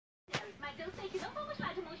eu sei que não vamos lá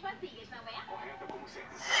de mãos vazias, não é? Correta como sempre.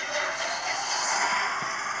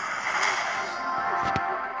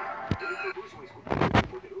 Ele produz um escudo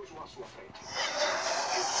poderoso à sua frente.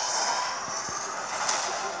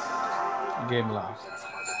 Game lá.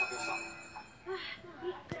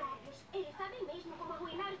 Eles sabem mesmo como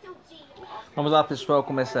arruinar o seu dia. Vamos lá, pessoal,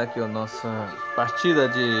 começar aqui a nossa partida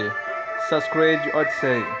de Sarcredy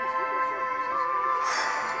Odsey.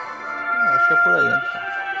 Acho que é por aí, né, pessoal?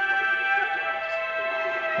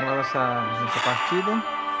 Vamos lá nessa partida.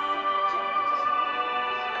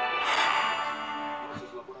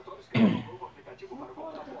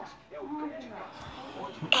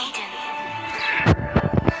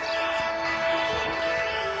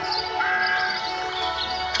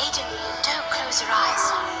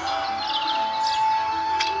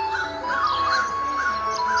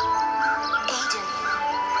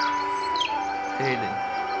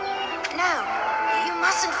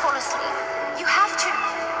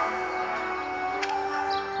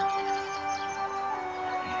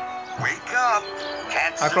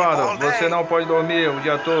 Acorda, você não pode dormir o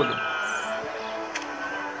dia todo.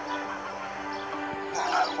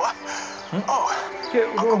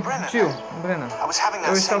 Tio, Brennan,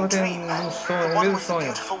 eu estava tendo um sonho, o mesmo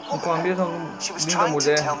sonho, com a mesma linda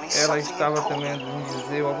mulher. Ela estava tentando me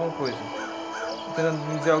dizer alguma coisa, tentando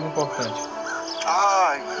me dizer algo importante.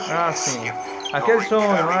 Ah, sim. Aquele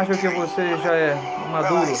sonho, acho que você já é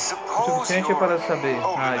maduro o suficiente para saber,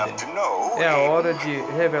 Aiden. É a hora de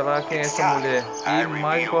revelar quem é essa mulher e,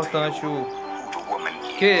 mais importante, o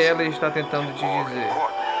que ela está tentando te dizer.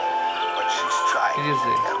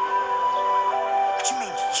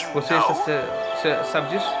 Você sabe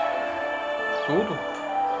disso? Tudo?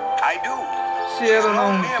 Se ela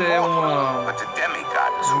não tem uma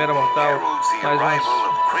mera mortal, mas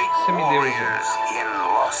uma semideusa,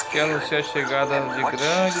 que anuncia a chegada de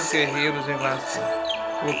grandes guerreiros em laço.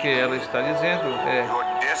 O que ela está dizendo é: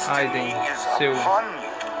 Aiden, seu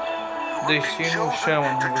destino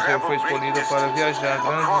chama. Você foi escolhido para viajar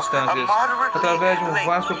grandes distâncias através de um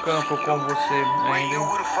vasto campo, como você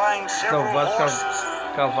ainda são vastos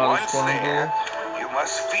cavalos. Quando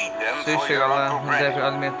você chegar lá, deve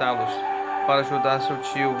alimentá-los para ajudar seu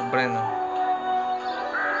tio Brennan.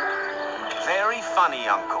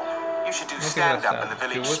 Muito engraçado.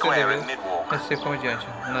 Que você deveria ser comediante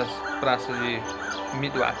nas praças de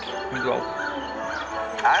Midwalk.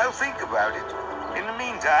 I'll think about it. In the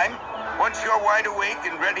meantime, once you're wide awake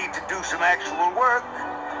and ready to do some actual work,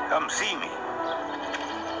 come see me.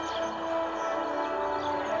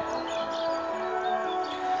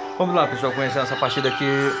 Vamos lá, pessoal, conhecer essa partida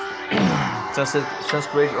aqui.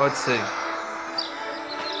 Sarcredy Odsey.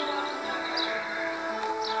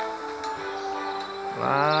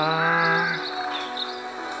 Lá.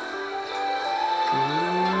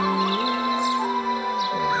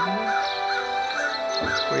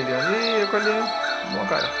 Coelhinho ali, coelhinho. Bom,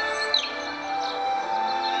 cara.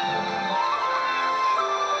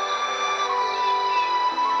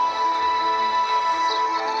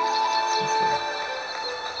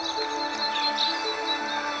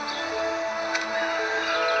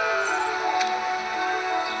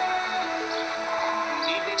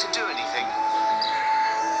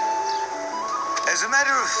 As a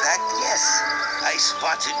matter of fact, yes. I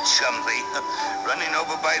spotted Chumley running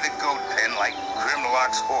over by the goat pen like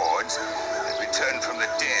Grimlock's hordes that returned from the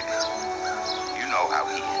dead. You know how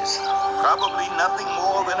he is. Probably nothing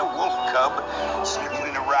more than a wolf cub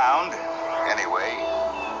sniffling around. Anyway,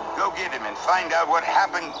 go get him and find out what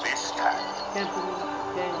happened this time.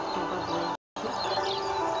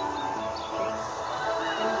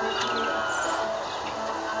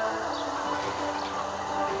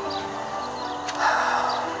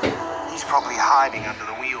 Probably hiding under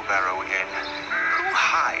the wheelbarrow again. Who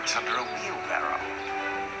hides under a wheelbarrow?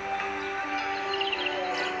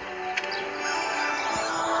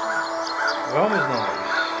 Vamos nós.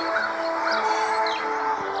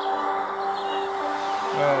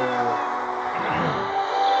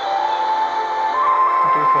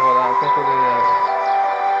 Controle favorável.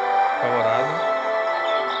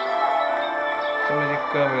 Sistema de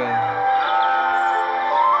câmera.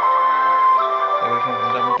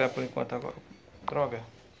 Não dá muito tempo por enquanto agora. Droga.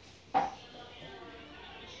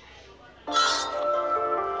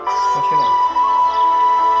 Continua.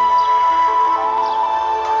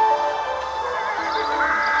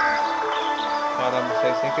 Caramba,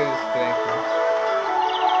 sai sem querer esse trem aqui.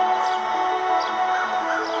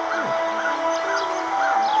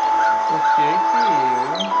 Por que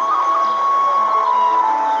eu...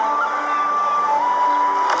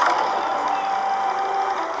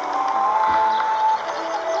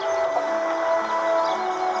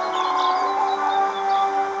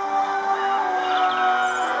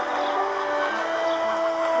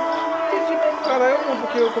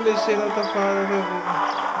 eu comecei na outra fala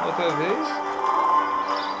outra vez.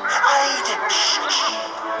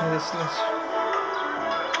 Cadê silêncio?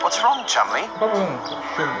 What's wrong, Chumley? Qual o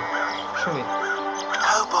problema? Show me.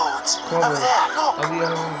 Kobolds. Over there, look. Ali é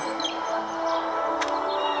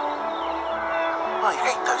I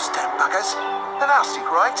hate those damn buggers. They're nasty,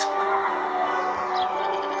 right?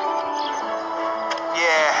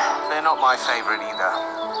 Yeah, they're not my favorite either.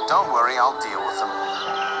 Don't worry, I'll deal with them.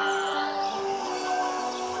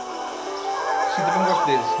 Sim, também gosto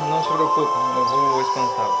deles. Não se preocupe, eu vou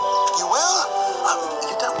espantá-los. You will?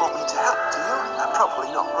 You don't want me to help, do you?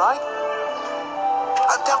 Probably not, right?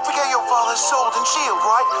 Don't forget your father's sword and shield,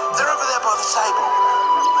 right? They're over there by the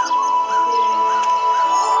table.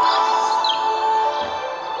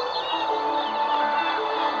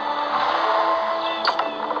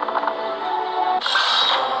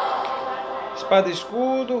 Espada e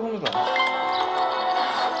escudo, vamos lá.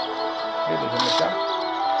 Beleza, vamos cá.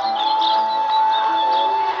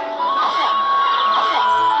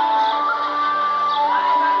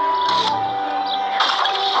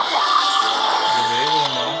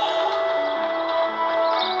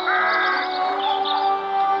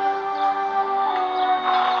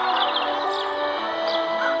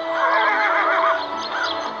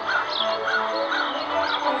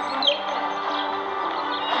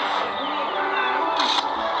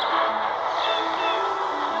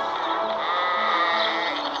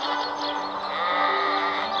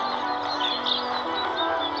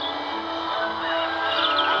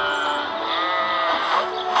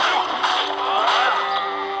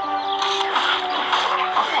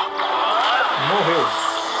 Morreu.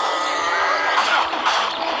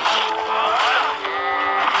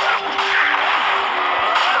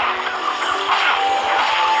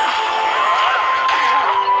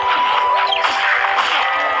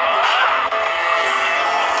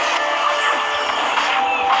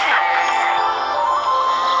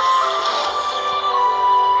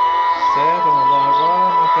 Certo, vamos lá agora.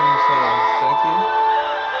 Matamos isso aqui.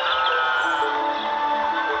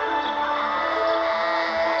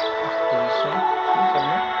 Posição. Não sabe,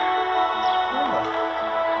 né? Vamos lá.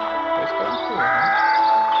 Parece que é um pulo, né?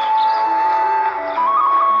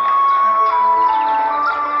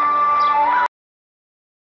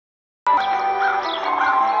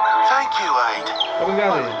 Thank you, Aid.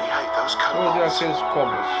 Obrigado I aí. really hate those Vou ver kobolds. aqueles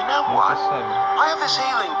combos. You know Não what? sabe. I have this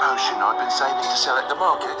healing potion I've been saving to sell at the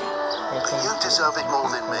market. But you deserve it more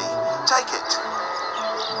than me. Take it.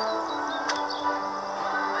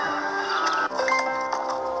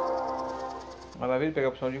 Maravilha, pegar a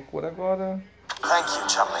opção de cura agora. Thank you,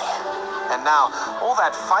 Chumley. And now, all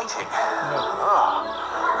that fighting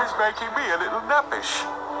is making me a little nappish.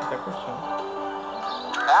 Tá custando.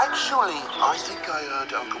 Actually, I think I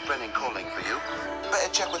heard Uncle Brennan calling for you. Better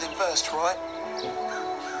check with him first, right?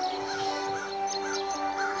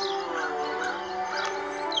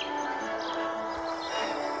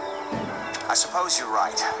 I suppose you're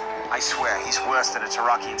right. I swear, he's worse than a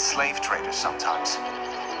Tarakian slave trader sometimes.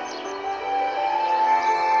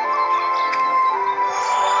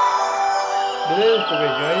 Beleza,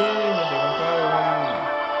 convergiu aí, mas vamos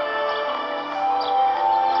para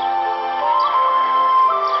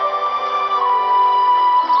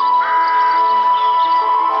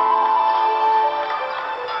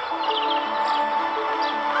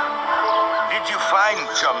Did you find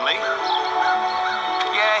Chumley?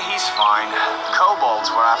 Yeah, he's fine.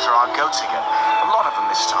 Kobolds were after our goats again. A lot of them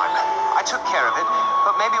this time. I took care of it,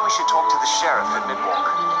 but maybe we should talk to the sheriff at Midwalk.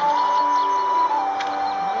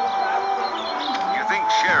 You think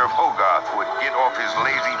Sheriff Hogarth would get off his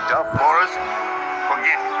lazy duff for us?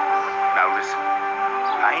 Forget it. Now listen,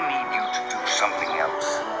 I need you to do something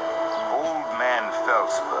else. Old man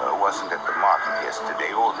Felspur wasn't at the market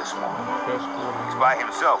yesterday or this morning. He's by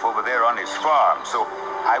himself over there on his farm, so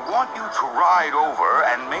I want you to ride over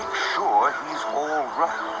and make sure he's all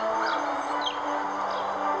right.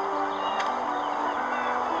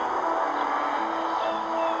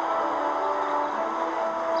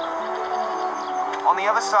 On the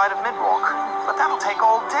other side of Midwalk. But that'll take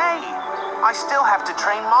all day. I still have to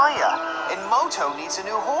train Maya. And Moto needs a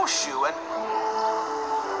new horseshoe and...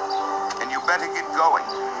 And you better get going.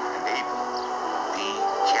 And Aiden, be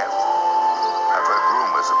careful. I've heard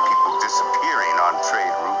rumors of people disappearing on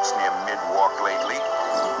trade routes near Midwalk lately.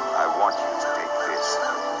 I want you to take this.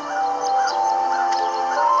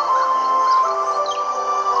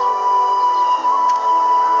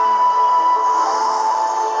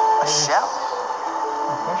 a shell.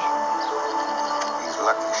 These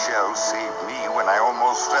lucky shells saved me when I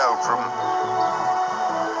almost fell from...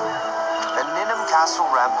 The Ninham castle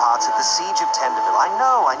ramparts at the siege of Tenderville. I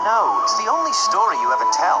know. It's the only story you ever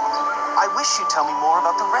tell. I wish you'd tell me more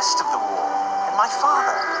about the rest of the war and my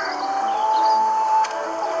father.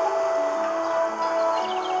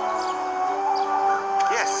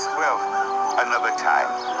 Yes, well, another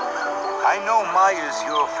time. I know Maya's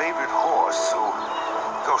your favorite horse, so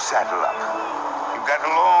go saddle up. You've got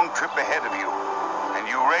a long trip ahead of you, and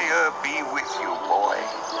Urea be with you, boy.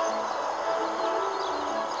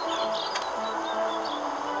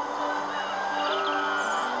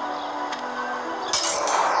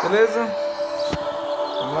 Beleza?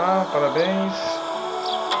 Vamos lá, parabéns.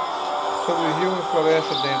 Sobre o rio e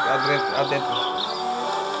floresta adentro.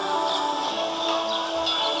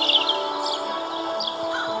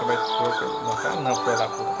 Não, foi lá,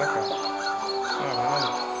 puta, pra cá.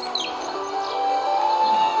 Caralho.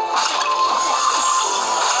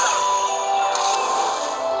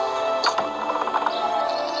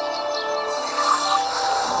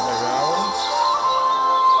 Legal.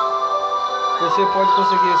 Você pode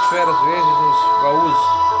conseguir esferas verdes nos baús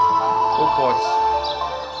ou potes.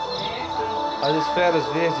 As esferas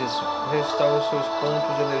verdes restauram seus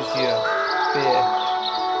pontos de energia PE.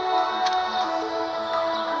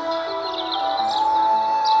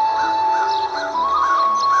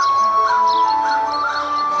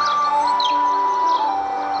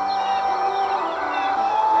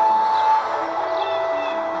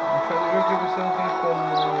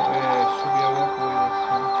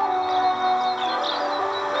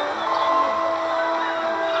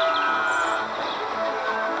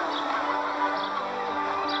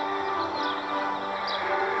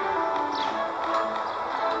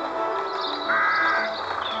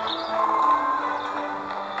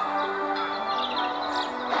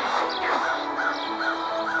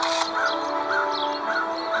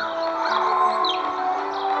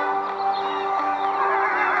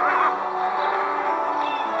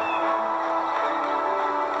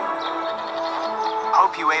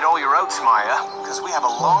 Hope you ate all your oats, Maya, because we have a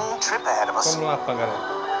long trip ahead of us. Vamos lá, galera.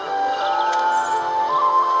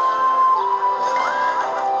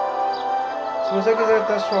 Se você quiser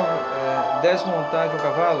desmontar aqui o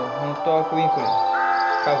cavalo, não toque o ícone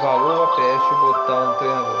cavalo ou aperte o botão do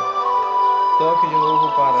treinador. Toque de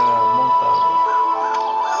novo para montá-lo.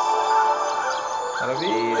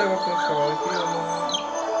 Maravilha, agora tem esse cavalo aqui. Vamos...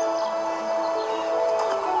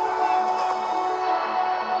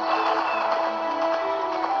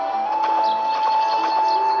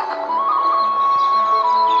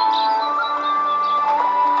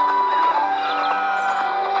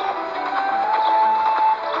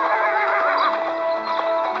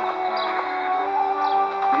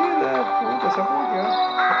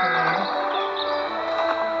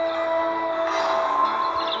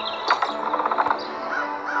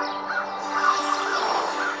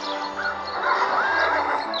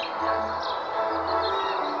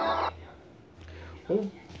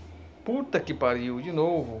 Puta que pariu, de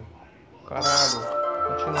novo. Caralho,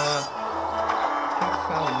 continuar. Tem que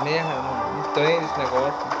ser uma merda, não treino esse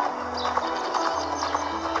negócio.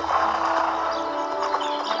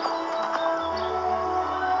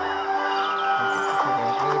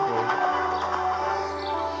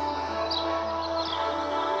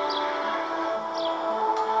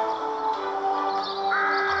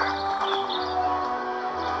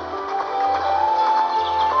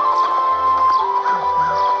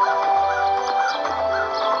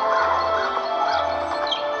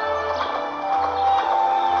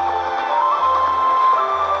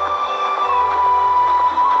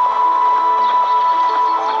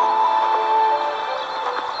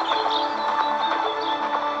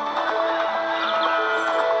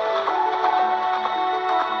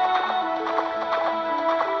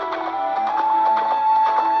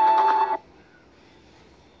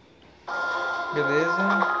 Beleza.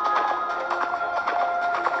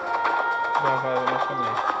 Já vai o nosso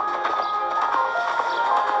mestre.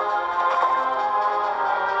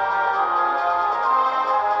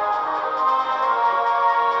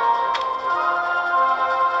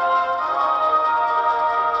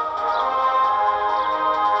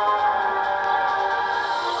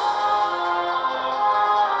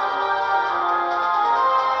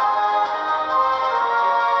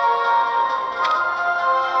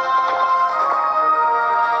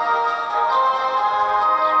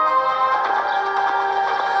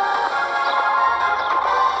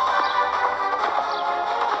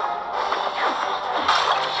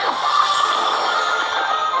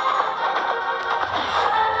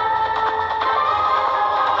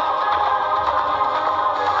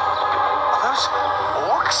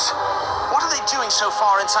 So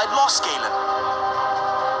far inside Lost Galen.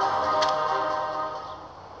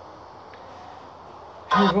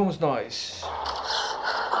 E vamos nós.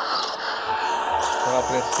 Salvar a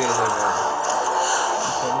princesa agora.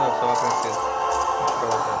 Não, salvar a princesa. Vamos pra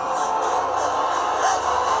lá, cara.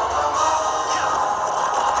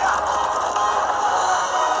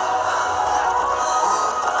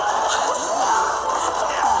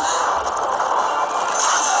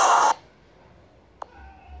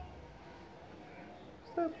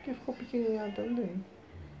 Porque ficou pequenininha também.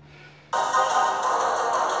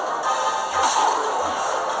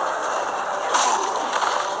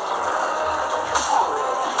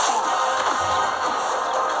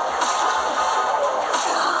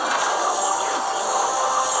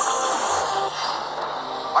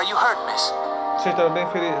 Are you hurt, miss? Você está bem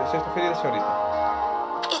ferida? Você está ferida, senhorita?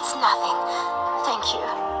 It's nothing. Thank you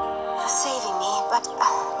for saving me, but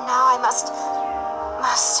now I must.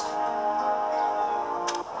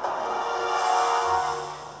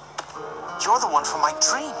 You're the one from my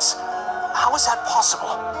dreams. How is that possible?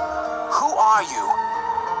 Who are you?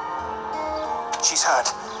 She's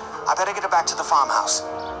hurt. I better get her back to the farmhouse.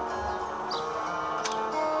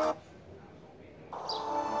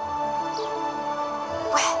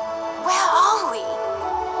 Where are we?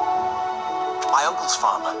 My uncle's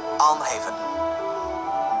farm, Almhaven.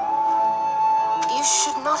 You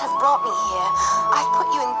should not have brought me here. I've put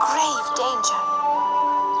you in grave danger.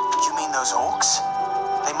 You mean those orcs?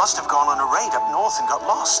 They must have gone on a raid up north and got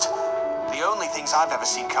lost. The only things I've ever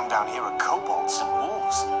seen come down here are kobolds and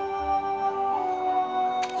wolves.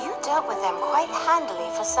 You dealt with them quite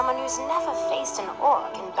handily for someone who's never faced an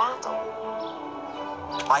orc in battle.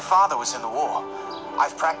 My father was in the war.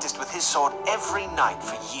 I've practiced with his sword every night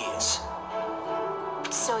for years.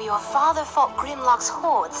 So your father fought Grimlock's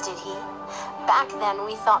hordes, did he? Back then,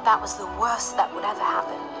 we thought that was the worst that would ever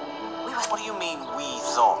happen. What do you mean, we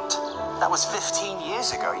thought? That was 15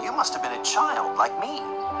 years ago. You must have been a child, like me.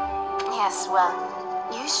 Yes, well,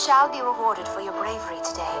 you shall be rewarded for your bravery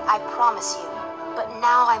today, I promise you. But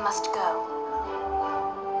now I must go.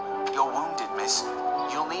 You're wounded, miss.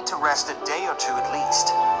 You'll need to rest a day or two at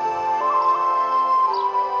least.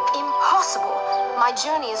 Impossible. My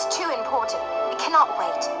journey is too important. It cannot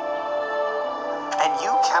wait. And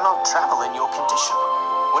you cannot travel in your condition.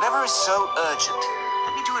 Whatever is so urgent,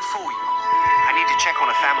 let me do it for you. I need to check on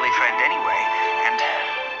a family friend anyway, and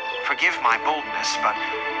forgive my boldness, but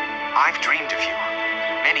I've dreamed of you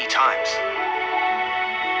many times.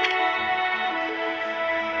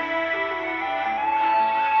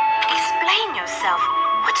 Explain yourself.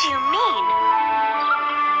 What do you mean?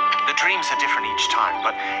 The dreams are different each time,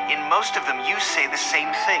 but in most of them you say the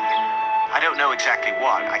same thing. I don't know exactly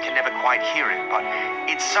what, I can never quite hear it, but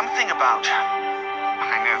it's something about...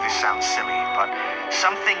 I know this sounds silly, but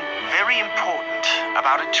something very important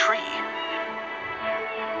about a tree.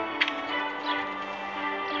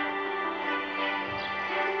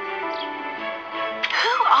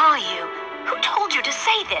 Who are you? Who told you to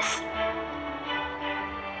say this?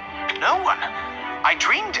 No one. I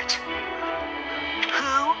dreamed it.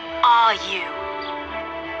 Who are you?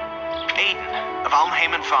 Aiden, of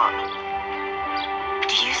Almhaven Farm.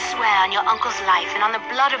 Do you swear on your uncle's life and on the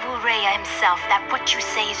blood of Urea himself that what you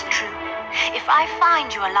say is true? If I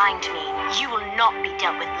find you are lying to me, you will not be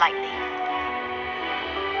dealt with lightly.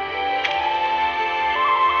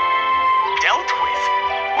 Dealt with?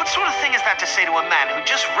 What sort of thing is that to say to a man who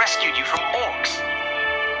just rescued you from orcs?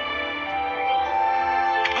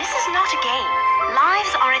 This is not a game.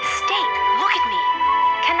 Lives are at stake. Look at me.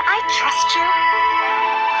 Can I trust you?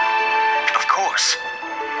 Of course.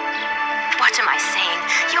 What am I saying?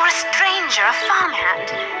 You're a stranger, a farmhand.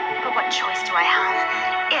 But what choice do I have?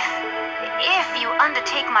 If you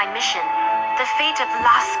undertake my mission, the fate of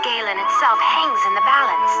Las Galen itself hangs in the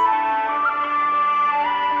balance.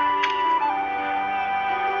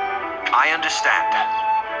 I understand.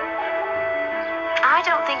 I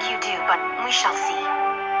don't think you do, but we shall see.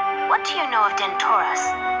 What do you know of Dentoras?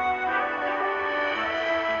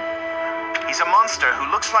 He's a monster who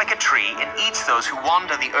looks like a tree and eats those who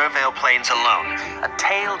wander the Urvale Plains alone. A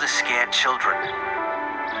tale to scare children.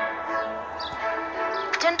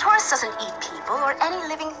 Dentoras doesn't eat people, or any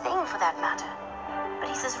living thing for that matter. But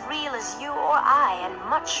he's as real as you or I, and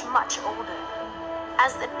much, much older.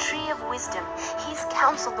 As the Tree of Wisdom, he's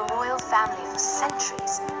counseled the royal family for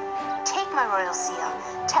centuries. Take my royal seal.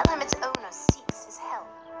 Tell him its owner seeks his help.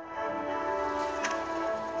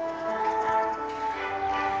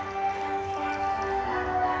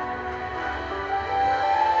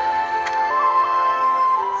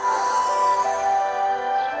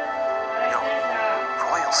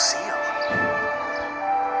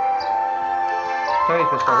 Então é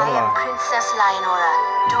isso, pessoal, vamos I am lá. Princess Lionora,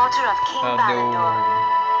 daughter of King Cadê Balindor.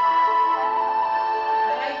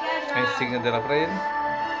 a insígnia dela para ele.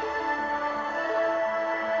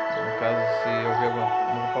 No caso, se houver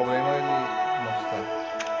algum problema, ele mostrar.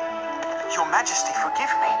 Your Majesty,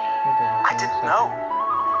 forgive me. I didn't know.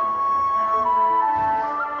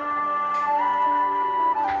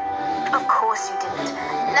 Of course you didn't.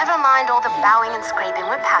 Never mind all the bowing and scraping.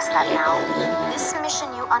 We're past that now. This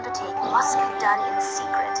mission you undertake must be done in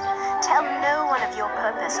secret. Tell no one of your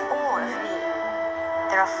purpose or of me.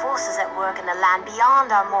 There are forces at work in the land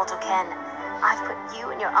beyond our mortal ken. I've put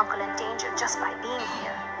you and your uncle in danger just by being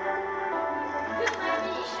here.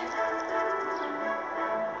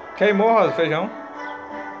 Queimou, Rosa, feijão.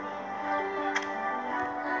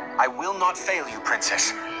 I will not fail you,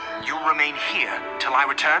 Princess. You'll remain here till I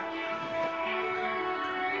return?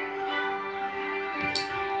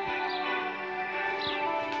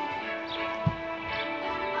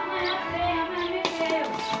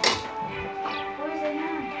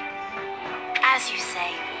 As you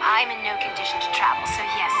say, I'm in no condition to travel, so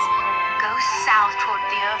yes, go south toward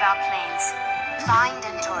the Irval Plains. Find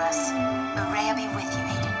Entourus. Urea be with you,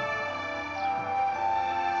 Aiden.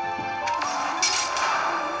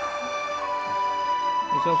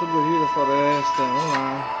 Missão sobrevivida, floresta, vamos lá.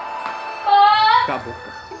 Acabou.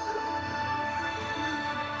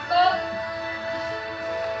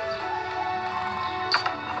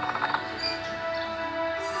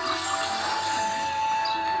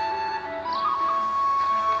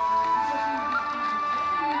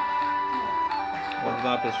 Vamos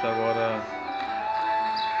lá, pessoal, agora.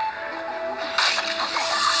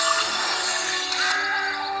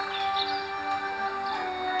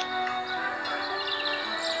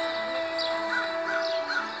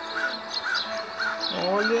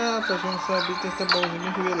 Olha, pra gente saber que essa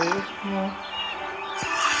bolzinha que beleza. Não.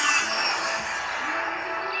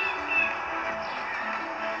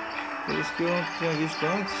 Isso que eu não tinha visto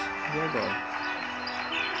antes e agora.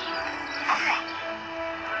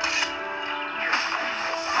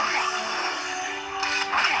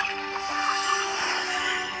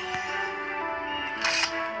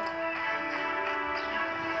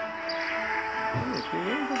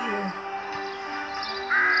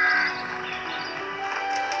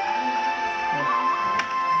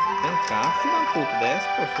 Vem cá, filha da puta, desce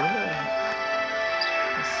profunda.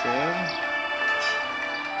 É sério.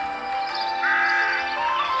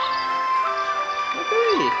 Entra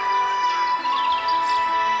aí.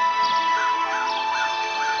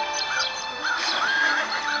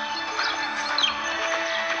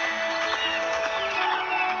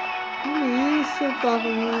 Que isso, eu tava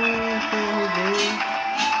muito.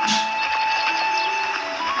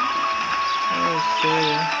 Eu sei,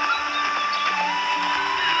 hein?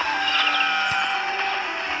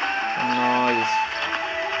 Nós.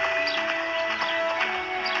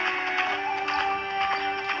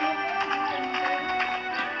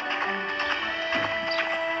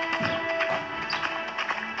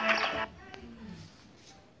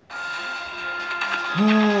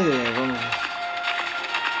 Vamos.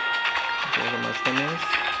 Automaticamente.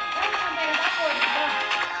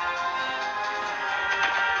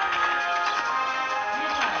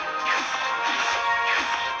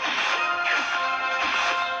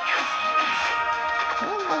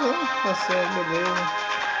 Tá certo, beleza.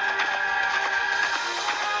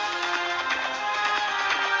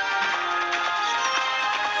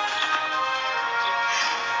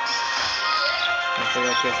 Vou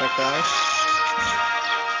pegar aqui essa caixa.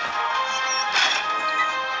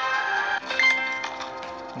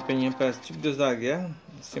 A Peninha parece tipo Deus da Guerra.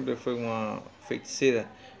 Sempre foi uma feiticeira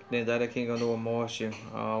lendária que enganou a morte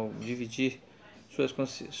ao dividir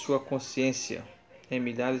sua consciência em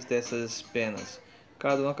milhares dessas penas.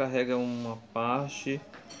 Cada uma carrega uma parte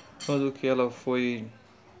do que ela foi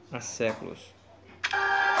há séculos.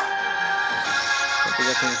 Vou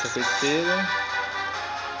pegar aqui essa feiticeira.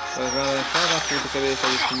 Vai lançar na puta, querer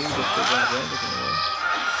fazer isso comigo, deve ser guardando aqui, né?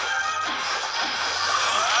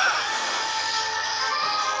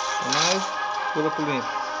 Mais, pula pro limpo.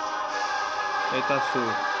 Aí tá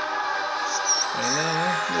sujo. Aí não, né?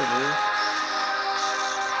 Beleza.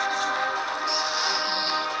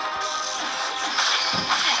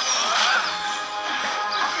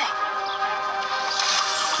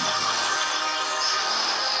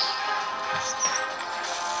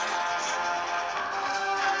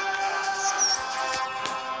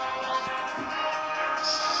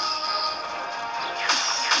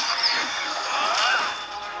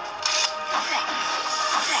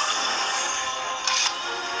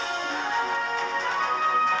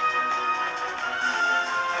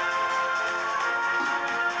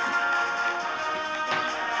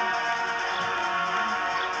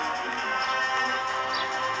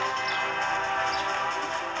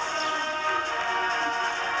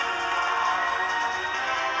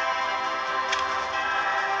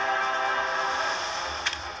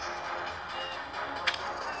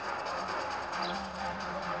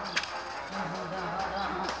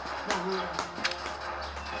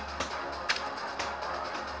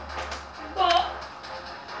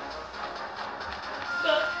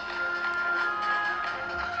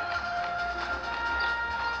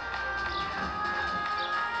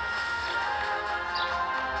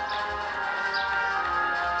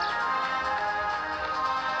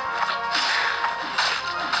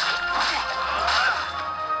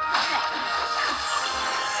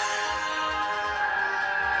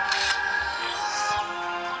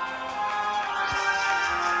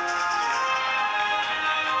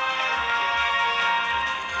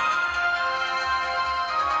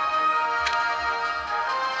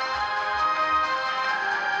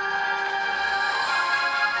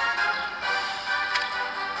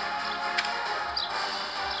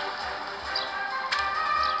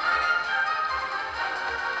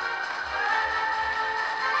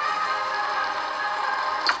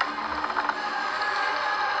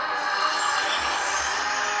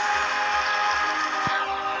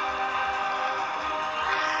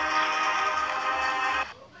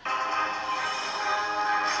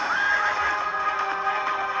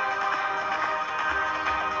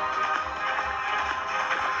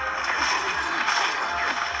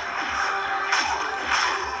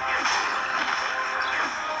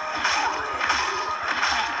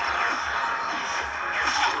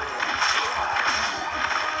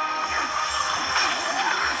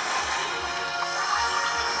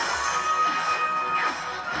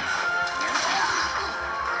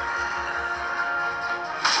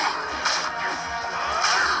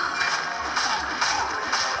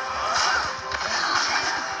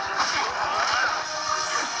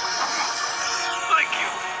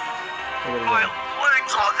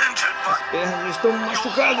 As pernas estão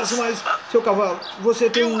machucadas, mas, seu cavalo, você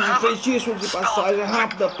tem um feitiço de passagem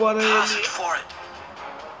rápida para ele.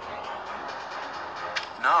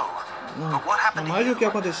 Não, mas o que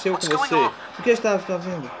aconteceu com você? O que está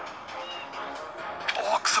vendo?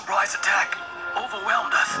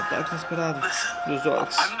 Ataque inesperado dos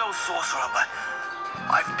orcs.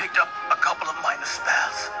 I've picked up a couple of minor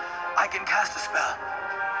spells. I can cast a spell.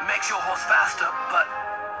 Makes your horse faster, but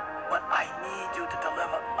I need you to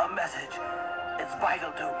deliver a message. It's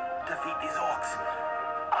vital to defeat these orcs.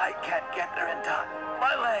 I can't get there in time.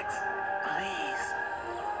 My legs, please.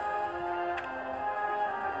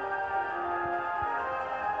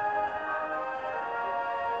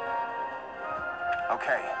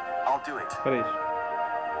 Okay, I'll do it. Peraí.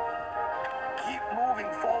 Keep moving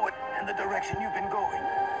forward in the direction you've been going.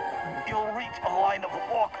 You'll reach a line of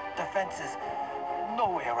orc defenses. No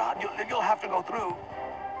way around. You'll have to go through.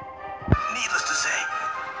 Needless to say,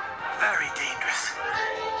 very dangerous.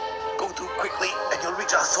 Go through quickly and you'll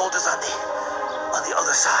reach our soldiers on the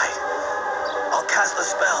other side. I'll cast the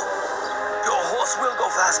spell. Your horse will go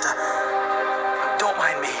faster. Don't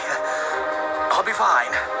mind me. I'll be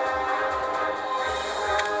fine.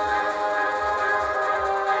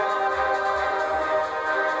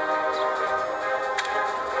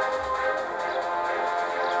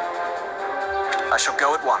 I shall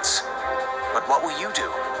go at once. But what will you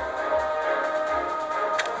do?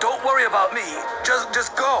 Don't worry about me.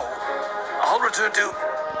 Just go. I'll return to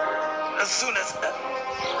as soon as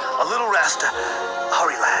a little rest.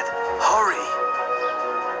 Hurry, lad. Hurry.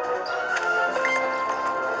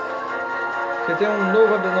 Você tem uma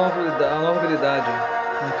nova habilidade.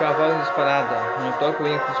 Um cavalo de disparada. Não toque o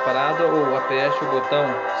ímpeto de disparada ou aperte o botão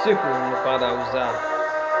círculo para usar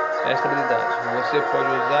esta habilidade. Você pode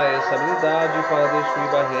usar essa habilidade para destruir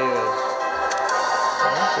barreiras.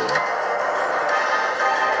 Não sei.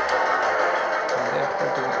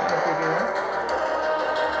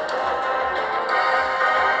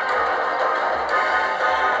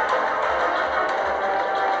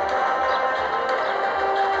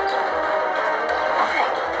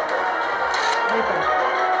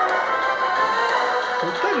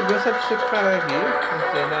 Puta de Deus, sabe esse cara aqui?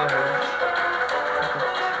 Não sei na rua.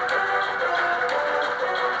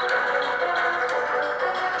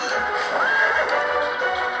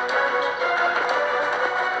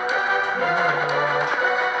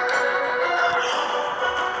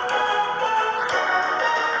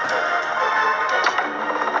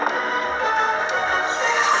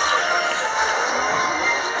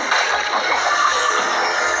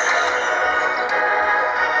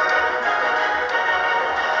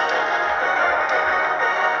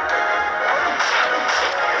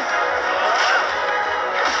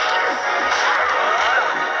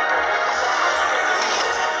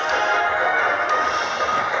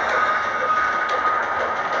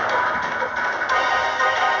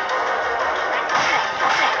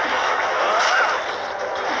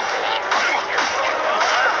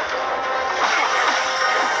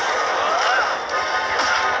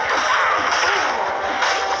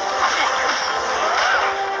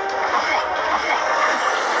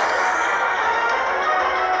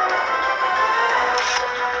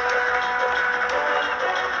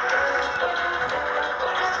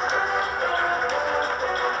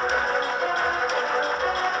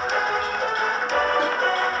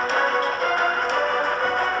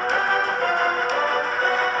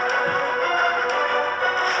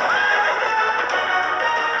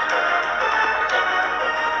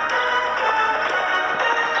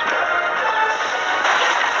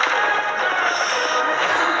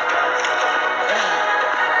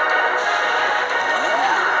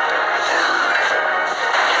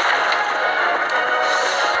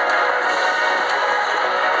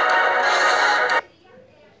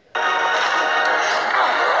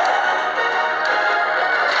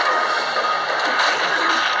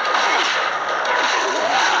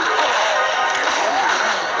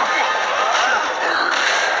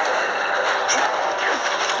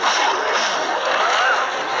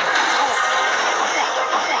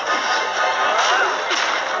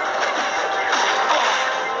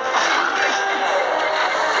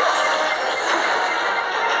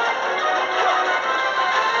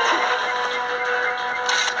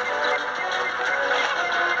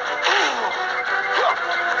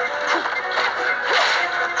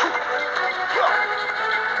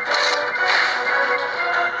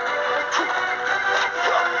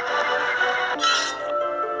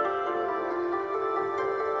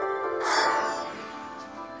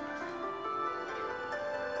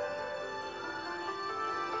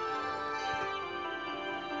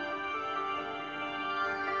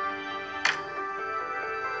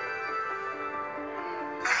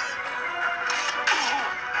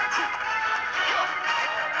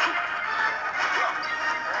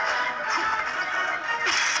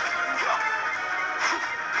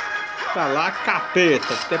 Pra lá,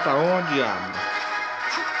 capeta. Até pra onde, diabo?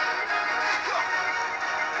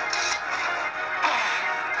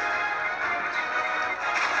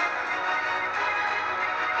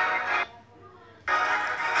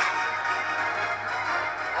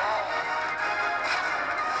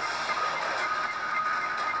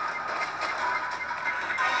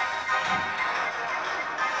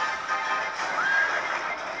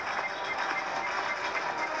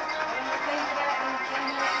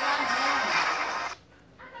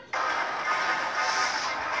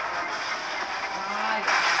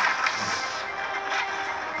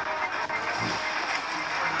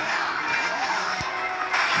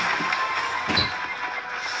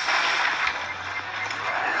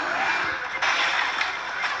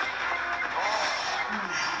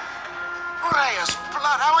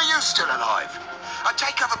 How are you still alive?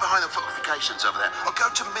 Take cover behind the fortifications over there, or go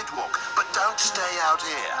to Midwalk, but don't stay out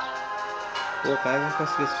here. Pô, cara, não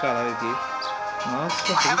consegui esse caralho aqui.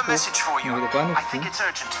 Nossa, I have a message for you. Agora no I think fim. it's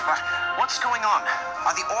urgent. What's going on?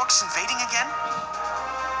 Are the orcs invading again?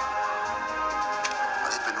 Well,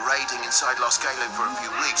 they've been raiding inside Los Galen for a few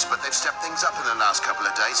weeks, but they've stepped things up in the last couple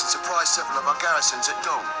of days and surprised several of our garrisons at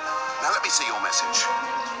dawn. Now let me see your message.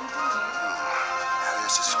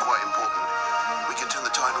 Yes, this is quite important. We can turn the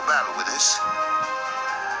tide of battle with this.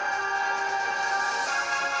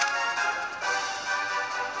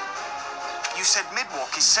 You said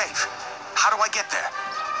Midwalk is safe. How do I get there?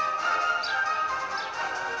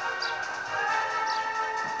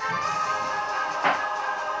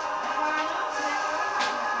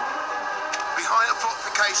 Behind the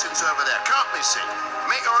fortifications over there. Can't miss it.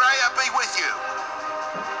 Make your Aya be with you.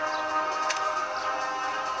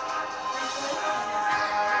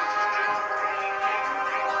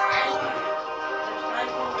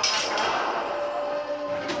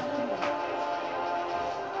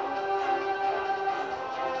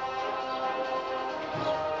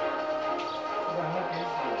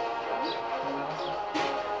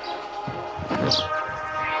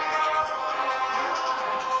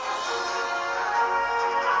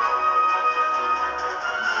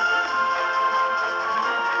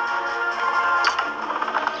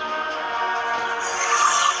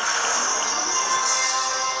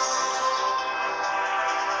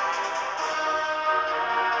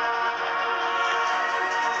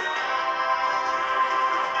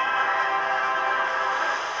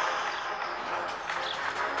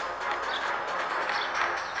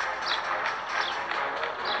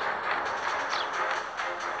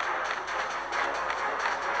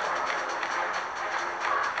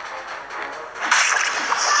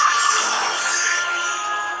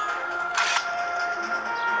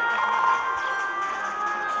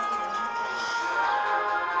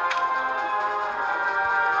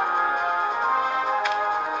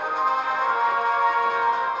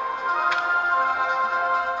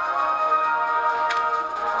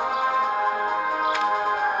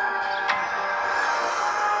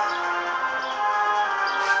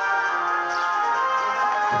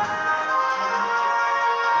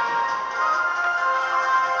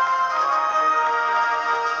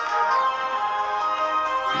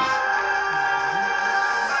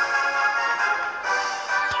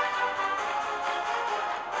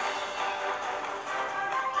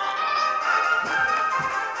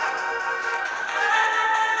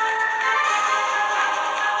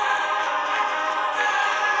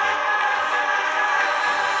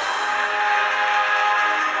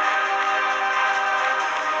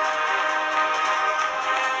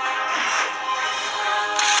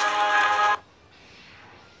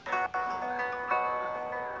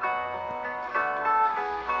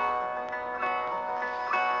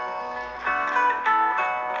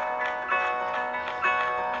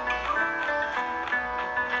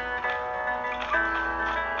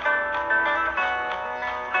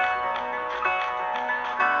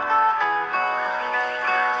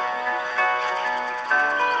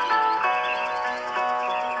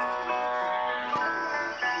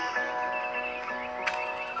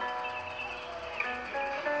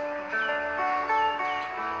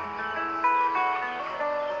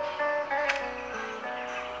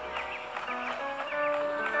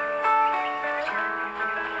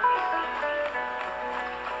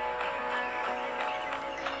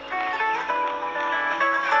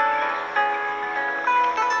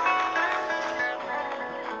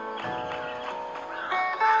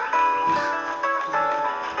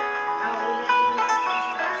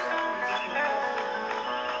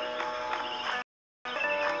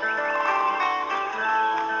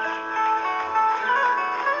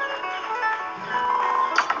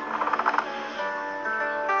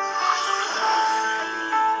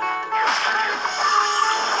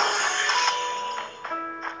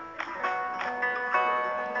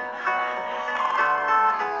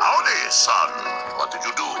 son, what did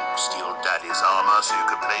you do? Steal Daddy's armor so you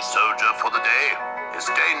could play soldier for the day? It's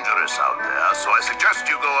dangerous out there, so I suggest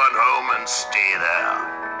you go on home and stay there.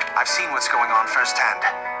 I've seen what's going on firsthand,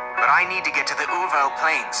 but I need to get to the Uvel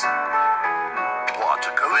Plains. What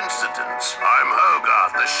a coincidence. I'm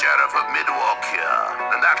Hogarth, the sheriff of Midwalk here,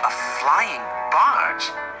 and that... A flying barge?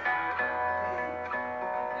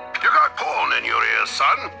 You got porn in your ears,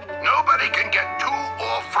 son. Nobody can get to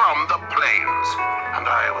or from the plains. And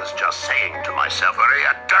I was just saying to myself,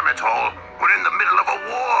 Maria, damn it all, we're in the middle of a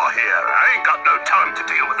war here. I ain't got no time to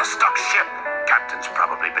deal with a stuck ship. Captain's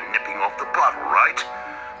probably been nipping off the bottle, right?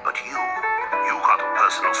 But you got a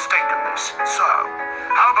personal stake in this. So,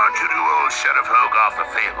 how about you do old Sheriff Hogarth a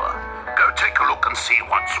favor? Go take a look and see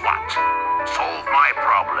what's what. Solve my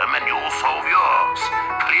problem and you'll solve yours.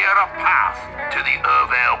 Clear a path to the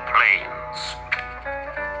Uvel Plains.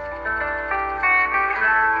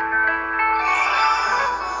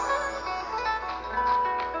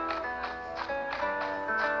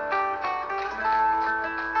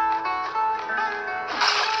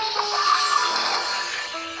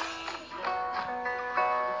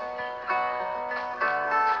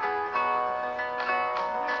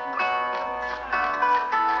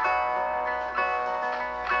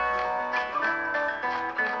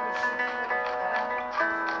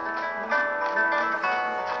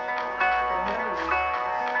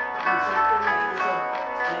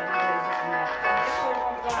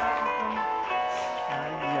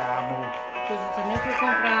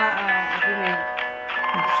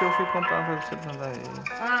 Se eu fui comprar pra você mandar ele.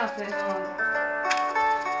 Ah, perdão.